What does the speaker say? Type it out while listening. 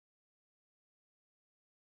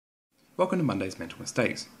Welcome to Monday's Mental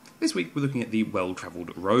Mistakes. This week we're looking at the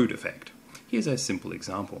well-travelled road effect. Here's a simple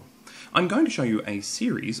example. I'm going to show you a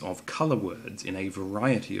series of colour words in a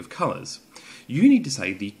variety of colours. You need to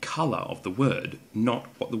say the colour of the word, not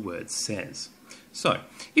what the word says. So,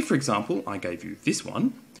 if for example I gave you this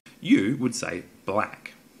one, you would say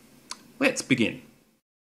black. Let's begin.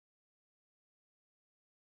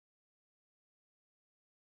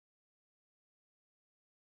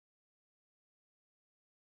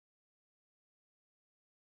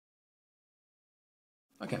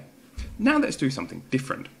 Okay, now let's do something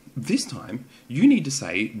different. This time, you need to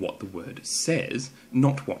say what the word says,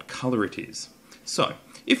 not what colour it is. So,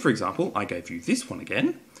 if for example I gave you this one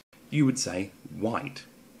again, you would say white.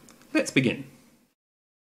 Let's begin.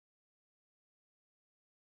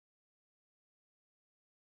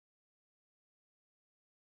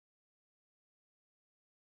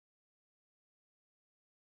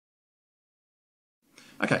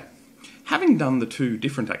 Okay, having done the two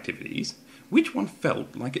different activities, which one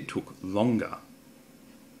felt like it took longer?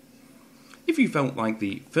 If you felt like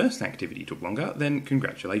the first activity took longer, then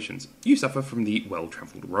congratulations. You suffer from the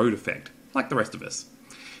well-travelled road effect, like the rest of us.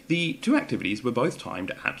 The two activities were both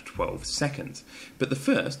timed at 12 seconds, but the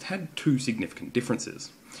first had two significant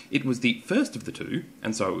differences. It was the first of the two,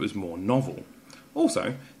 and so it was more novel.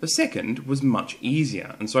 Also, the second was much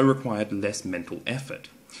easier, and so required less mental effort.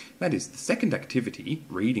 That is, the second activity,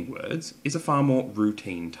 reading words, is a far more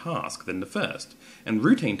routine task than the first, and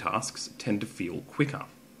routine tasks tend to feel quicker.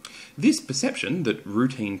 This perception that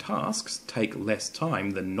routine tasks take less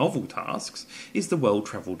time than novel tasks is the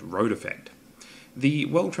well-travelled road effect. The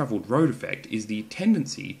well-travelled road effect is the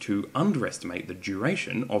tendency to underestimate the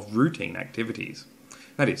duration of routine activities.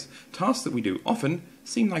 That is, tasks that we do often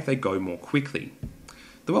seem like they go more quickly.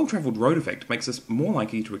 The well-travelled road effect makes us more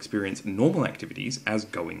likely to experience normal activities as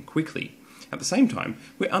going quickly. At the same time,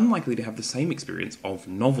 we're unlikely to have the same experience of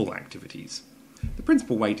novel activities. The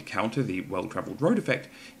principal way to counter the well-travelled road effect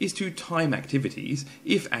is to time activities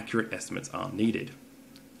if accurate estimates are needed.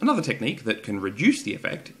 Another technique that can reduce the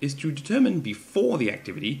effect is to determine before the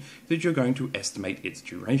activity that you're going to estimate its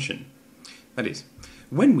duration. That is,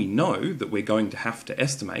 when we know that we're going to have to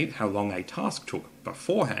estimate how long a task took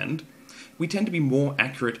beforehand, we tend to be more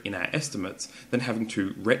accurate in our estimates than having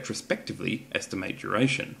to retrospectively estimate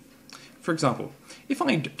duration. For example, if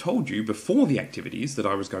I'd told you before the activities that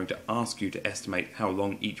I was going to ask you to estimate how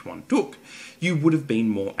long each one took, you would have been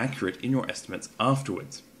more accurate in your estimates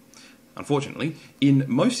afterwards. Unfortunately, in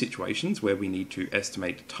most situations where we need to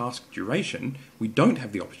estimate task duration, we don't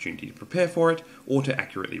have the opportunity to prepare for it or to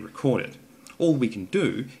accurately record it. All we can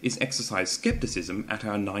do is exercise skepticism at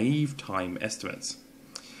our naive time estimates.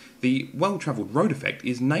 The well-travelled road effect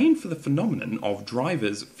is named for the phenomenon of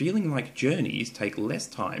drivers feeling like journeys take less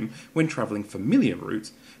time when travelling familiar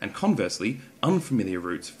routes, and conversely, unfamiliar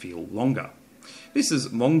routes feel longer. This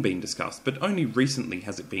has long been discussed, but only recently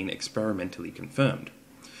has it been experimentally confirmed.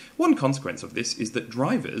 One consequence of this is that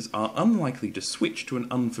drivers are unlikely to switch to an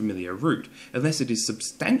unfamiliar route unless it is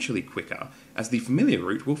substantially quicker, as the familiar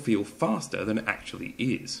route will feel faster than it actually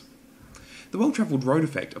is. The well-travelled road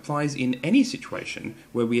effect applies in any situation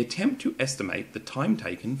where we attempt to estimate the time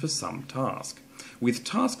taken for some task, with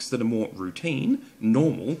tasks that are more routine,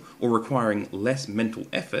 normal, or requiring less mental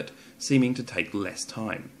effort seeming to take less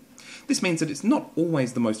time. This means that it's not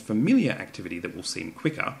always the most familiar activity that will seem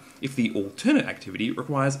quicker if the alternate activity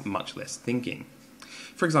requires much less thinking.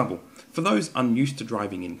 For example, for those unused to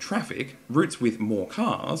driving in traffic, routes with more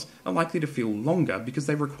cars are likely to feel longer because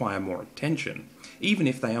they require more attention, even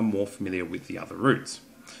if they are more familiar with the other routes.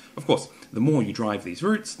 Of course, the more you drive these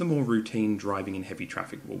routes, the more routine driving in heavy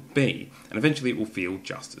traffic will be, and eventually it will feel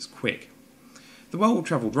just as quick. The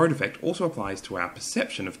well-travelled road effect also applies to our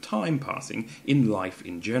perception of time passing in life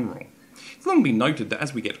in general. It's long been noted that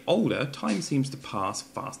as we get older, time seems to pass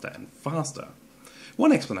faster and faster.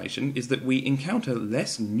 One explanation is that we encounter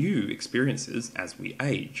less new experiences as we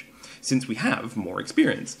age, since we have more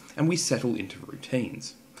experience and we settle into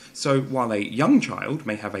routines. So while a young child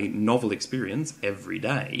may have a novel experience every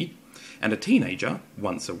day, and a teenager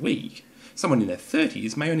once a week, someone in their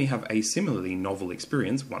 30s may only have a similarly novel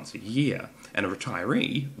experience once a year, and a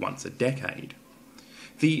retiree once a decade.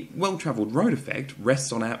 The well-travelled road effect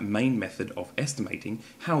rests on our main method of estimating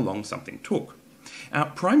how long something took. Our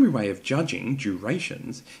primary way of judging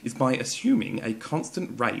durations is by assuming a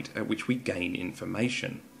constant rate at which we gain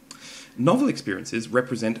information. Novel experiences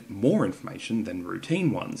represent more information than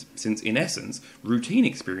routine ones, since in essence, routine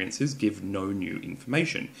experiences give no new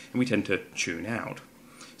information, and we tend to tune out.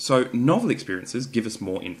 So novel experiences give us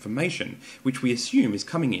more information, which we assume is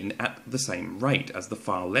coming in at the same rate as the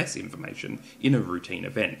far less information in a routine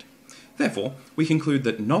event. Therefore, we conclude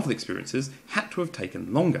that novel experiences had to have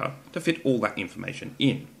taken longer to fit all that information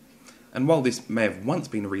in. And while this may have once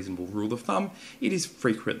been a reasonable rule of thumb, it is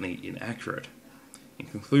frequently inaccurate. In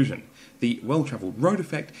conclusion, the well-travelled road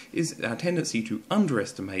effect is our tendency to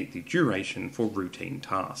underestimate the duration for routine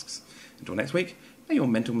tasks. Until next week, may your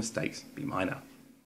mental mistakes be minor.